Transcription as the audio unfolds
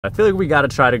I feel like we gotta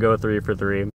try to go 3 for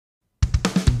 3.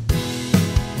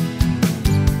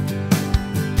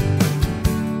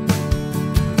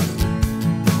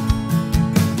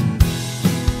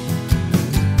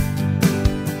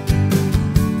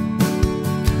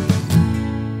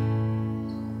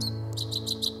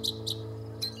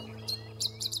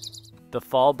 The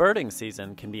fall birding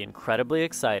season can be incredibly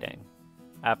exciting.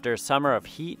 After a summer of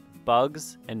heat,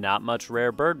 bugs, and not much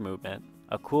rare bird movement,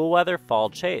 a cool weather fall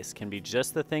chase can be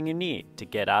just the thing you need to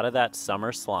get out of that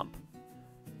summer slump.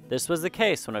 This was the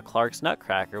case when a Clark's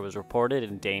Nutcracker was reported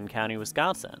in Dane County,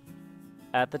 Wisconsin.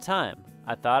 At the time,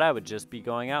 I thought I would just be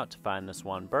going out to find this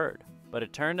one bird, but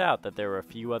it turned out that there were a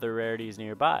few other rarities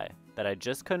nearby that I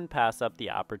just couldn't pass up the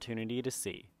opportunity to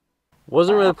see.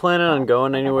 Wasn't really planning on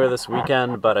going anywhere this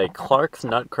weekend, but a Clark's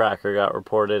Nutcracker got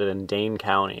reported in Dane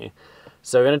County.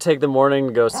 So we're going to take the morning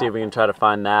to go see if we can try to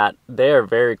find that. They are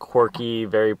very quirky,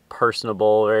 very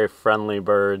personable, very friendly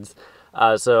birds.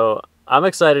 So I'm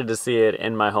excited to see it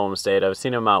in my home state. I've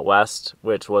seen them out west,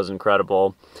 which was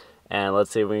incredible. And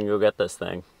let's see if we can go get this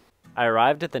thing. I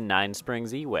arrived at the Nine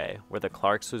Springs E-Way, where the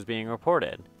Clark's was being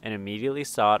reported, and immediately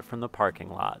saw it from the parking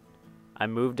lot. I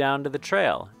moved down to the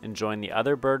trail and joined the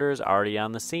other birders already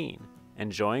on the scene,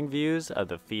 enjoying views of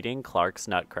the feeding Clark's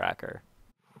Nutcracker.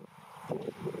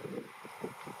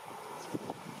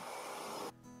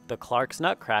 The Clark's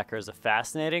Nutcracker is a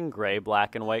fascinating gray,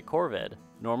 black, and white corvid,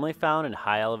 normally found in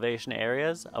high elevation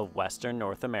areas of western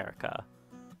North America.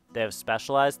 They have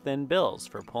specialized thin bills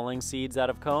for pulling seeds out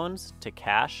of cones to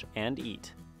cache and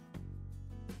eat.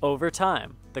 Over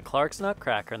time, the Clark's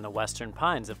Nutcracker and the western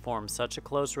pines have formed such a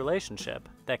close relationship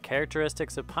that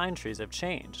characteristics of pine trees have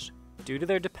changed due to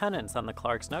their dependence on the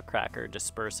Clark's Nutcracker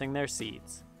dispersing their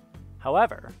seeds.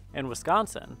 However, in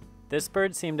Wisconsin, this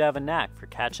bird seemed to have a knack for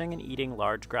catching and eating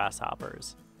large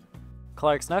grasshoppers.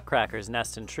 Clark's Nutcrackers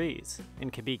nest in trees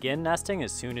and can begin nesting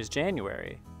as soon as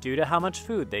January due to how much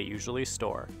food they usually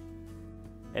store.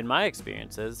 In my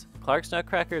experiences, Clark's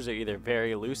Nutcrackers are either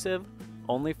very elusive,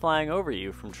 only flying over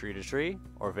you from tree to tree,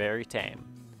 or very tame.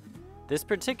 This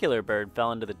particular bird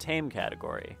fell into the tame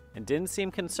category and didn't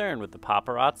seem concerned with the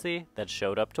paparazzi that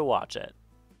showed up to watch it.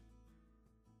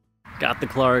 Got the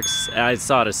Clark's. I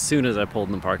saw it as soon as I pulled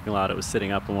in the parking lot. It was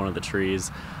sitting up in one of the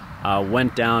trees.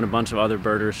 Went down, a bunch of other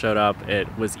birders showed up. It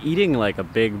was eating like a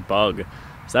big bug.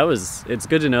 So it's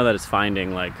good to know that it's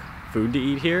finding like food to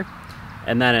eat here.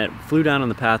 And then it flew down on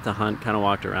the path to hunt, kind of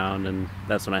walked around, and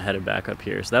that's when I headed back up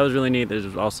here. So that was really neat.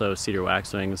 There's also cedar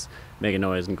waxwings making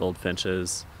noise and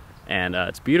goldfinches. And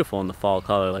it's beautiful in the fall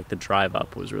color, like the drive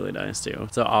up was really nice too.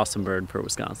 It's an awesome bird for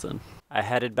Wisconsin. I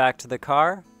headed back to the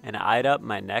car and eyed up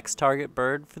my next target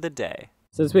bird for the day.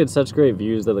 Since we had such great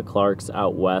views of the Clark's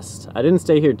out west, I didn't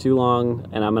stay here too long,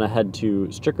 and I'm gonna head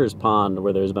to Stricker's Pond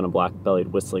where there's been a black-bellied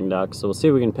whistling duck. So we'll see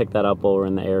if we can pick that up while we're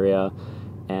in the area,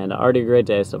 and already a great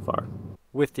day so far.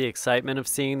 With the excitement of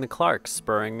seeing the Clark's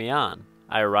spurring me on,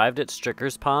 I arrived at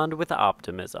Stricker's Pond with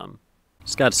optimism.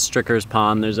 Just got to Stricker's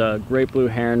Pond. There's a great blue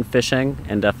heron fishing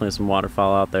and definitely some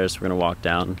waterfowl out there, so we're gonna walk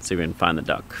down and see if we can find the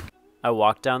duck. I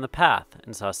walked down the path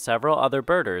and saw several other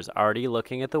birders already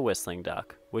looking at the whistling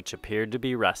duck, which appeared to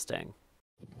be resting.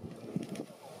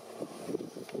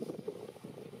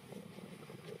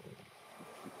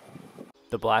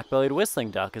 The black-bellied whistling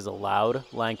duck is a loud,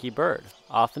 lanky bird,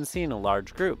 often seen in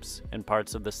large groups in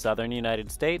parts of the southern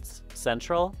United States,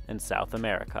 Central, and South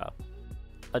America.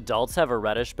 Adults have a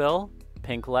reddish bill,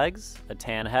 pink legs, a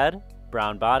tan head,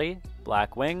 brown body,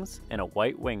 black wings, and a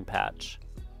white wing patch.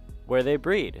 Where they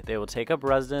breed, they will take up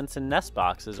residence in nest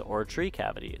boxes or tree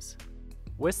cavities.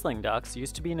 Whistling ducks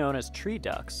used to be known as tree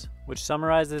ducks, which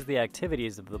summarizes the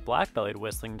activities of the black-bellied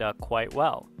whistling duck quite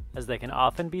well, as they can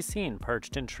often be seen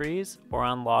perched in trees or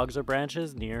on logs or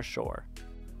branches near shore.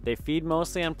 They feed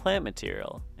mostly on plant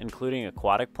material, including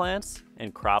aquatic plants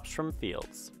and crops from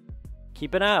fields.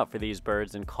 Keep an eye out for these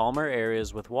birds in calmer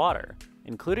areas with water,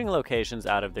 including locations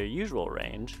out of their usual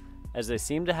range, as they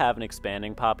seem to have an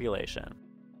expanding population.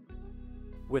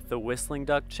 With the whistling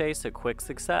duck chase a quick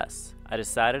success, I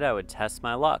decided I would test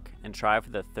my luck and try for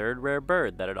the third rare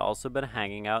bird that had also been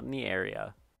hanging out in the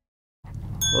area.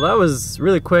 Well, that was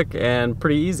really quick and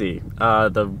pretty easy.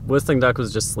 The whistling duck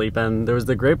was just sleeping. There was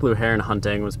the great blue heron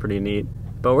hunting, was pretty neat.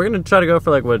 But we're gonna try to go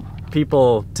for like what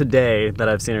people today that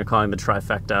I've seen are calling the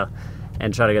trifecta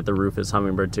and try to get the rufous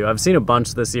hummingbird too. I've seen a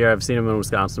bunch this year. I've seen them in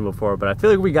Wisconsin before, but I feel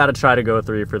like we gotta try to go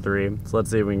 3 for 3. So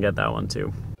let's see if we can get that one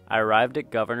too. I arrived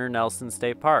at Governor Nelson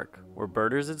State Park, where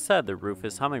birders had said the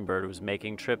rufous hummingbird was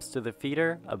making trips to the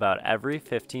feeder about every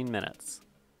 15 minutes.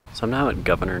 So I'm now at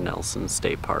Governor Nelson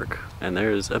State Park, and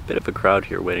there's a bit of a crowd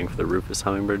here waiting for the rufous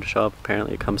hummingbird to show up.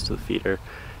 Apparently it comes to the feeder,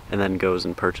 and then goes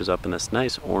and perches up in this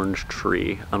nice orange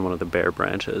tree on one of the bare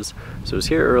branches. So it was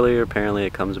here earlier. Apparently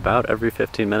it comes about every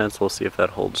 15 minutes. We'll see if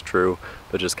that holds true,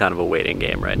 but just kind of a waiting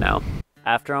game right now.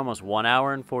 After almost 1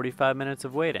 hour and 45 minutes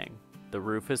of waiting, the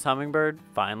rufous hummingbird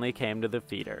finally came to the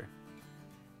feeder.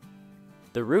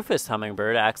 The rufous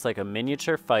hummingbird acts like a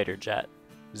miniature fighter jet,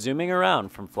 zooming around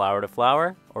from flower to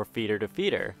flower or feeder to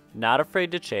feeder, not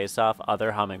afraid to chase off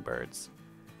other hummingbirds.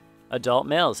 Adult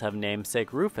males have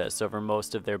namesake rufous over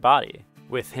most of their body,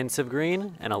 with hints of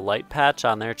green and a light patch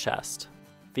on their chest.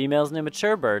 Females and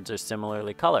immature birds are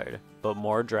similarly colored, but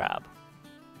more drab.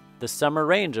 The summer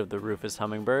range of the rufous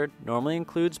hummingbird normally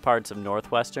includes parts of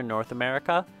northwestern North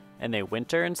America, and they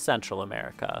winter in Central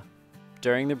America.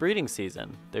 During the breeding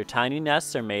season, their tiny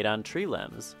nests are made on tree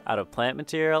limbs, out of plant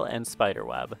material and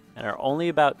spiderweb, and are only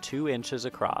about 2 inches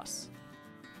across.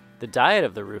 The diet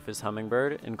of the rufous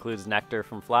hummingbird includes nectar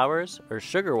from flowers or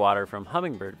sugar water from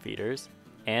hummingbird feeders,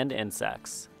 and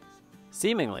insects.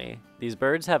 Seemingly, these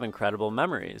birds have incredible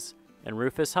memories, and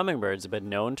rufous hummingbirds have been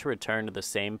known to return to the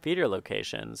same feeder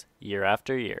locations year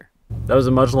after year. That was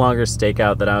a much longer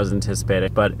stakeout than I was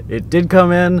anticipating, but it did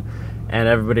come in, and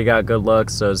everybody got good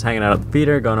looks. So I was hanging out at the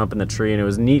feeder, going up in the tree, and it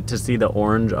was neat to see the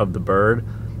orange of the bird,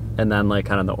 and then like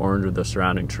kind of the orange of the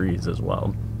surrounding trees as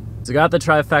well. So got the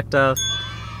trifecta,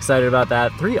 excited about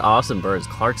that. 3 awesome birds: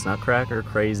 Clark's Nutcracker,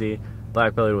 crazy,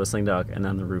 black-bellied whistling duck, and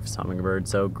then the rufous hummingbird.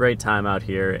 So great time out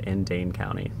here in Dane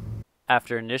County.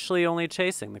 After initially only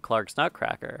chasing the Clark's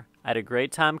Nutcracker, I had a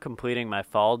great time completing my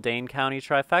fall Dane County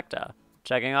trifecta,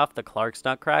 checking off the Clark's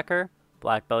Nutcracker,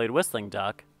 black-bellied whistling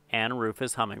duck, and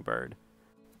rufous hummingbird.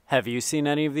 Have you seen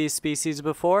any of these species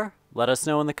before? Let us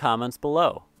know in the comments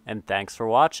below. And thanks for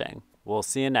watching. We'll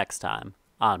see you next time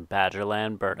on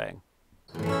Badgerland Birding.